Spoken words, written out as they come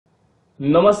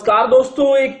नमस्कार दोस्तों,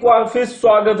 एक बार फिर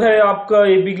स्वागत है आपका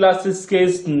एपी क्लासेस के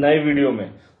इस नए वीडियो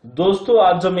में। दोस्तों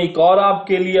आज हम एक और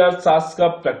आपके लिए अर्थशास्त्र का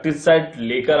प्रैक्टिस सेट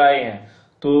लेकर आए हैं।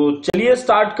 तो चलिए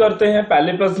स्टार्ट करते हैं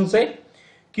पहले प्रश्न से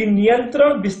कि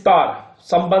नियंत्रण विस्तार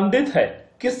संबंधित है,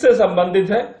 किससे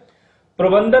संबंधित है?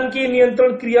 प्रबंधन की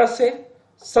नियंत्रण क्रिया से,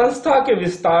 संस्था के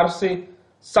विस्तार से,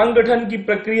 संगठन की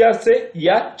प्रक्रिया से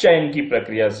या चयन की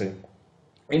प्रक्रिया से।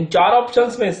 इन चार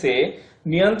ऑप्शंस में से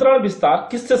नियंत्रण विस्तार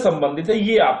किससे संबंधित है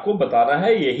ये आपको बताना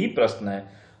है, यही प्रश्न है।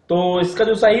 तो इसका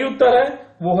जो सही उत्तर है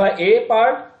वो है ए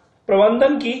पार्ट,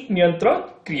 प्रबंधन की नियंत्रण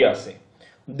क्रिया से।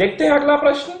 देखते हैं अगला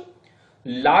प्रश्न।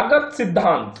 लागत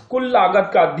सिद्धांत कुल लागत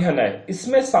का अध्ययन है,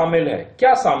 इसमें शामिल है,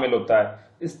 क्या शामिल होता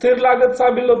है? स्थिर लागत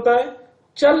शामिल होता है,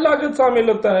 चल लागत शामिल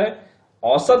होता है,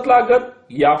 औसत लागत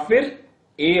या फिर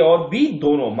ए और बी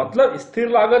दोनों, मतलब स्थिर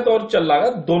लागत और चल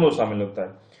लागत दोनों शामिल होता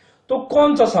है। तो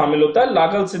कौन सा शामिल होता है?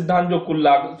 लागत सिद्धांत जो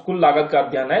कुल लागत का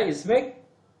अध्ययन है, इसमें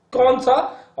कौन सा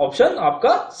ऑप्शन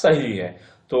आपका सही है?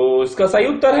 तो इसका सही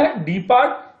उत्तर है डी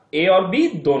पार्ट, ए और बी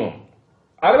दोनों।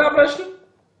 अगला प्रश्न,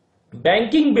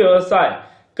 बैंकिंग व्यवसाय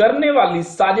करने वाली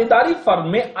साझेदारी फर्म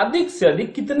में अधिक से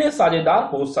अधिक कितने साझेदार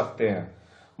हो सकते हैं?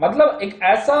 मतलब एक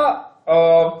ऐसा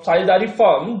साझेदारी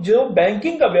फर्म जो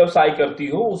बैंकिंग का व्यवसाय करती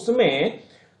हो उसमें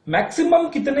मैक्सिमम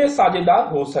कितने साझेदार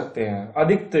हो सकते हैं,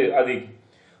 अधिक से अधिक?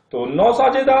 तो 9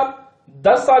 साझेदार,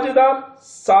 10 साझेदार,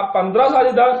 15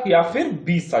 साझेदार या फिर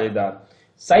 20 साझेदार।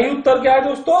 सही उत्तर क्या है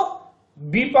दोस्तों?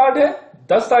 बी पार्ट है,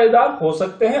 10 साझेदार हो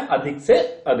सकते हैं अधिक से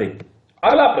अधिक।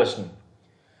 अगला प्रश्न,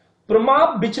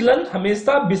 प्रमाप विचलन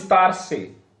हमेशा विस्तार से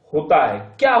होता है,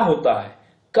 क्या होता है?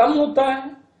 कम होता है,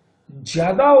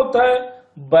 ज्यादा होता है,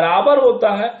 बराबर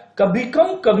होता है, कभी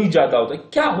कम कभी ज्यादा होता है?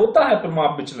 क्या होता है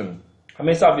प्रमाप विचलन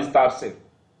हमेशा विस्तार से?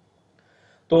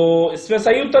 तो इसमें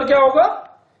सही उत्तर क्या होगा?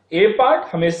 ए पार्ट,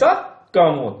 हमेशा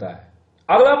कम होता है।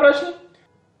 अगला प्रश्न,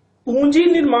 पूंजी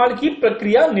निर्माण की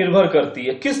प्रक्रिया निर्भर करती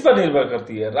है, किस पर निर्भर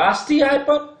करती है? राष्ट्रीय आय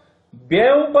पर,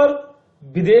 व्ययों पर,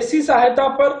 विदेशी सहायता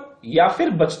पर या फिर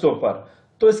बचतों पर?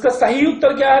 तो इसका सही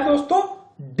उत्तर क्या है दोस्तों?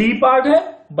 डी पार्ट है,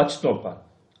 बचतों पर।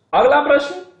 अगला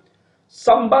प्रश्न,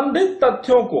 संबंधित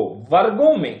तथ्यों को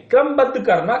वर्गों में क्रमबद्ध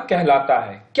करना कहलाता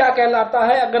है, क्या कहलाता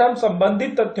है अगर हम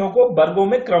संबंधित तथ्यों को वर्गों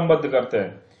में क्रमबद्ध करते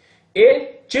हैं?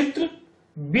 ए चित्र,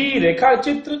 बी रेखा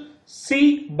चित्र,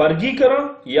 सी वर्गीकरण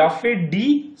या फिर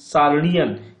डी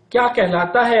सारणीयन? क्या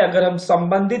कहलाता है अगर हम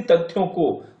संबंधित तथ्यों को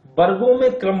वर्गों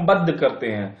में क्रमबद्ध करते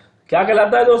हैं? क्या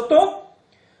कहलाता है दोस्तों?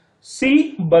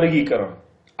 सी वर्गीकरण।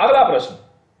 अगला प्रश्न,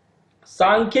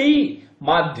 सांख्यिकी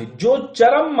माध्य जो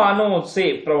चरम मानों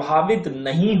से प्रभावित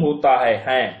नहीं होता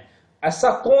है,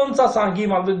 ऐसा कौन सा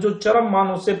सांख्यिकी माध्य जो चरम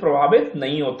मानों से प्रभावित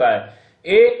नहीं होता है?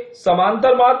 ए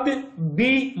समांतर माध्य,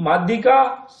 बी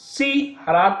माध्यिका, सी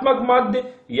हरात्मक माध्य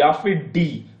या फिर डी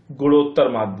गुणोत्तर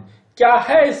माध्य? क्या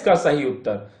है इसका सही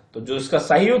उत्तर? तो जो इसका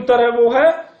सही उत्तर है वो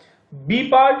है बी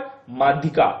पार्ट,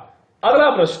 माध्यिका। अगला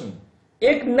प्रश्न,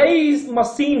 एक नई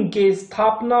मशीन के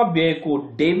स्थापना व्यय को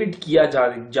डेबिट किया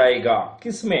जाएगा,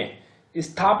 किसमें?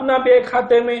 स्थापना व्यय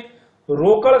खाते में,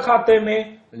 रोकड़ खाते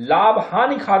में, लाभ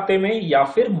हानि खाते में या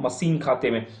फिर मशीन खाते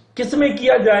में? किसमें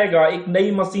किया जाएगा? एक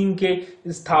नई मशीन के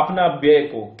स्थापना व्यय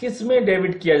को किसमें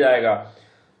डेबिट किया जाएगा?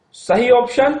 सही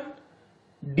ऑप्शन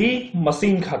डी,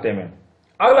 मशीन खाते में।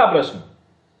 अगला प्रश्न,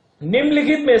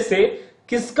 निम्नलिखित में से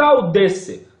किसका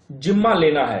उद्देश्य जिम्मा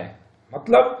लेना है?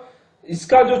 मतलब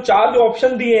इसका जो चार जो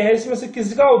ऑप्शन दिए हैं इसमें से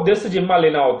किसका उद्देश्य जिम्मा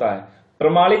लेना होता है?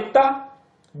 प्रमाणिकता,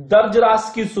 दर्ज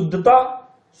राशि की शुद्धता,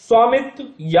 स्वामित्व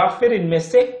या फिर इनमें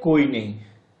से कोई नहीं?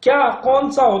 क्या कौन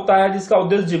सा होता है जिसका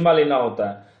उद्देश्य जिम्मा लेना होता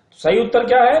है? सही उत्तर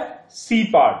क्या है? सी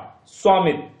पार्ट,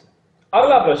 स्वामित्व।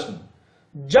 अगला प्रश्न,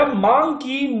 जब मांग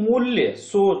की मूल्य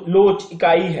लोच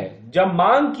इकाई है, जब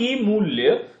मांग की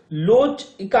मूल्य लोच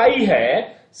इकाई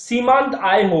है, सीमांत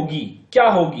आय होगी, क्या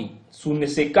होगी? शून्य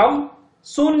से कम,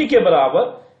 शून्य के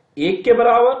बराबर, एक के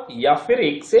बराबर या फिर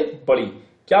एक से बड़ी?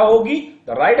 क्या होगी?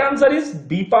 The right answer is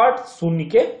B part, शून्य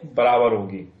के बराबर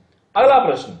होगी। अगला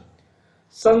प्रश्न,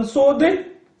 संशोधित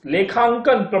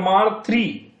लेखांकन प्रमाण 3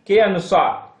 के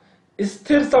अनुसार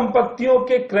स्थिर संपत्तियों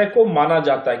के क्रय को माना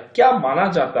जाता है, क्या माना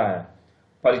जाता है?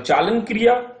 परिचालन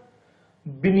क्रिया,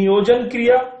 विनियोजन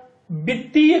क्रिया,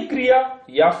 वित्तीय क्रिया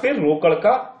या फिर रोकड़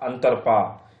का अंतर्पार?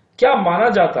 क्या माना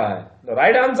जाता है? The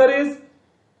right answer is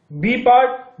B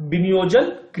part, विनियोजन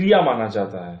क्रिया माना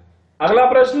जाता है। अगला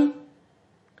प्रश्न,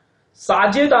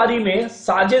 साझेदारी में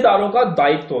साझेदारों का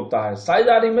दायित्व होता है,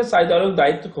 साझेदारी में साझेदारों का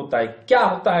दायित्व होता है, क्या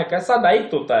होता है, कैसा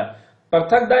दायित्व होता है?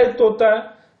 पृथक दायित्व होता है,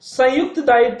 संयुक्त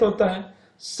दायित्व होता है,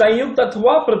 संयुक्त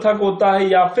अथवा पृथक होता है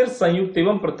या फिर संयुक्त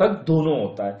एवं पृथक दोनों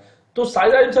होता है? तो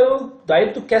साझेदारी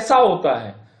दायित्व कैसा होता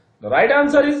है? Right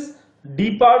answer is D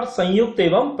part संयुक्त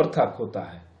एवं पृथक होता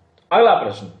है। अगला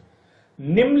प्रश्न,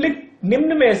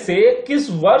 निम्न में से किस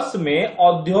वर्ष में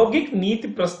औद्योगिक नीति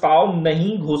प्रस्ताव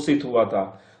नहीं घोषित हुआ था?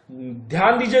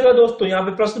 ध्यान दीजिएगा दोस्तों, यहां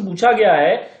पे प्रश्न पूछा गया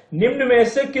है निम्न में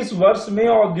से किस वर्ष में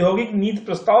औद्योगिक नीति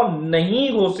प्रस्ताव नहीं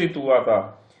घोषित हुआ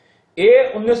था?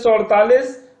 ए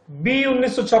 1948, बी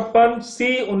 1956,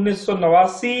 सी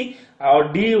 1989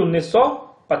 और डी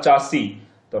 1985।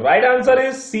 तो right answer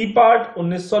is C part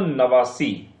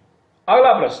 1989।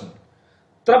 अगला प्रश्न,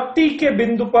 तृप्ति के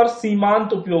बिंदु पर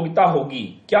सीमांत उपयोगिता होगी,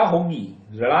 क्या होगी?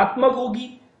 ऋणात्मक होगी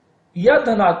या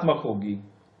धनात्मक होगी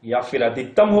या फिर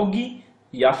अधिकतम होगी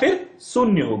या फिर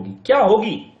शून्य होगी? क्या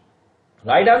होगी?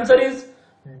 Right answer is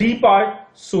D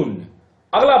part शून्य।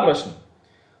 अगला प्रश्न,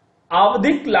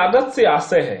 आवधिक लागत से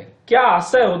आशय है, क्या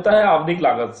आशय होता है आवधिक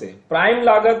लागत से? प्राइम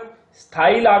लागत,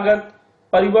 स्थायी लागत,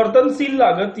 परिवर्तनशील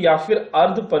लागत या फिर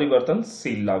अर्ध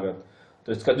परिवर्तनशील लागत?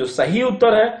 तो इसका जो सही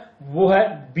उत्तर है वो है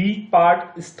बी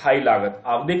पार्ट स्थायी लागत।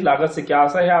 आवधिक लागत से क्या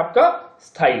आशय है आपका?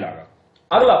 स्थायी लागत।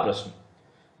 अगला प्रश्न,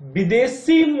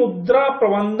 विदेशी मुद्रा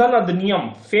प्रबंधन अधिनियम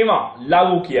फेमा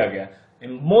लागू किया गया।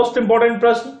 मोस्ट इंपोर्टेंट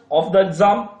प्रश्न of the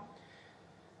exam.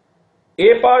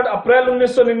 A part अप्रैल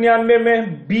 1999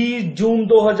 में, बी जून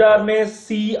 2000 में,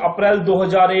 सी अप्रैल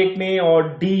 2001 में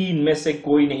और डी इनमें से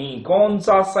कोई नहीं। कौन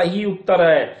सा सही उत्तर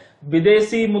है?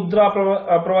 विदेशी मुद्रा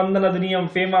प्रबंधन अधिनियम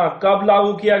फेमा कब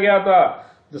लागू किया गया था?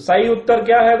 तो सही उत्तर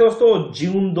क्या है दोस्तों?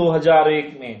 जून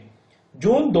 2001 में।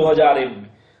 जून 2001 में।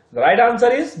 Right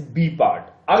answer is B part.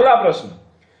 अगला प्रश्न,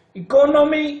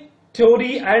 economy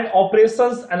theory and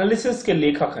operations analysis के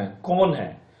लेखक हैं, कौन है?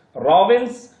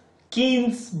 रॉबिन्स,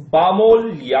 कीन्स,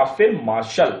 बामोल या फिर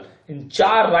मार्शल? इन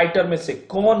चार राइटर में से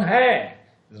कौन है?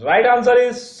 राइट आंसर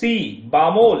इज सी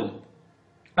बामोल।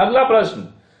 अगला प्रश्न,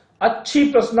 अच्छी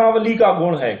प्रश्नावली का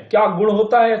गुण है, क्या गुण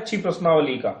होता है अच्छी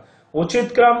प्रश्नावली का?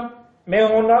 उचित क्रम में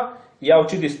होना या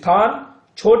उचित स्थान,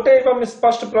 छोटे एवं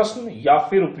स्पष्ट प्रश्न या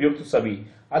फिर उपयुक्त सभी?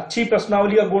 अच्छी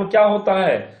प्रश्नावली का गुण क्या होता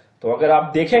है? तो अगर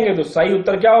आप देखेंगे तो सही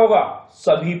उत्तर क्या होगा?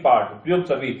 सभी पार्ट, उपयुक्त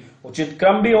सभी। उचित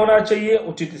क्रम भी होना चाहिए,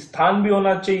 उचित स्थान भी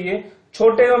होना चाहिए,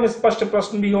 छोटे एवं स्पष्ट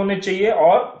प्रश्न भी होने चाहिए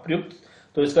और उपयुक्त।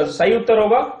 तो इसका सही उत्तर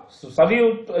होगा सभी।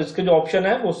 इसके जो ऑप्शन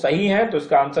है वो सही है, तो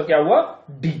इसका आंसर क्या हुआ?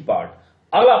 D part.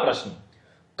 अगला प्रश्न,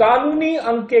 कानूनी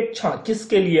अंकेक्षण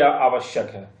किसके लिए आवश्यक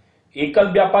है? एकल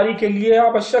व्यापारी के लिए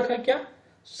आवश्यक है क्या?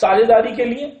 साझेदारी के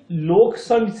लिए, लोक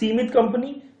सीमित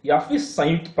कंपनी या फिर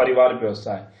संयुक्त परिवार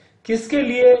व्यवसाय? किसके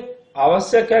लिए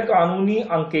आवश्यक है कानूनी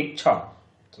अंकेक्षण?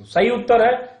 तो सही उत्तर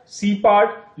है सी पार्ट,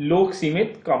 लोक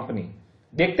सीमित कंपनी।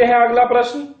 देखते हैं अगला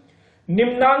प्रश्न,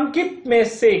 निम्नांकित में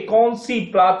से कौन सी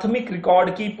प्राथमिक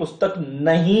रिकॉर्ड की पुस्तक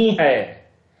नहीं है?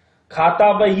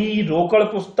 खाता बही, रोकड़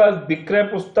पुस्तक, विक्रय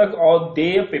पुस्तक और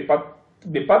देय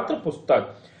विपत्र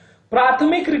पुस्तक।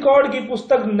 प्राथमिक रिकॉर्ड की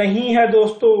पुस्तक नहीं है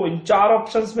दोस्तों। इन चार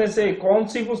ऑप्शंस में से कौन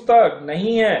सी पुस्तक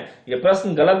नहीं है? यह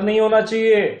प्रश्न गलत नहीं होना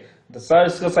चाहिए। तो सर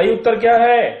इसका सही उत्तर क्या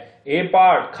है? ए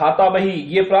पार्ट खाता बही,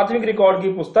 ये प्राथमिक रिकॉर्ड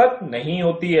की पुस्तक नहीं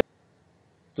होती है।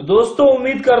 तो दोस्तों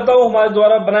उम्मीद करता हूं हमारे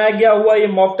द्वारा बनाया गया हुआ ये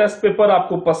मॉक टेस्ट पेपर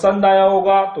आपको पसंद आया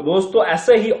होगा। तो दोस्तों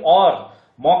ऐसे ही और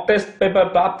मॉक टेस्ट पेपर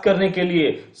प्राप्त करने के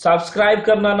लिए सब्सक्राइब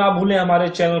करना ना भूलें हमारे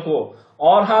चैनल को।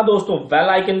 और हाँ दोस्तों, बेल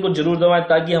आइकन को जरूर दबाएं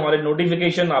ताकि हमारे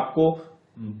नोटिफिकेशन आपको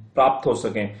प्राप्त हो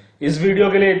सकें। इस वीडियो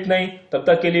के लिए इतना ही, तब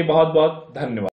तक के लिए बहुत बहुत धन्यवाद।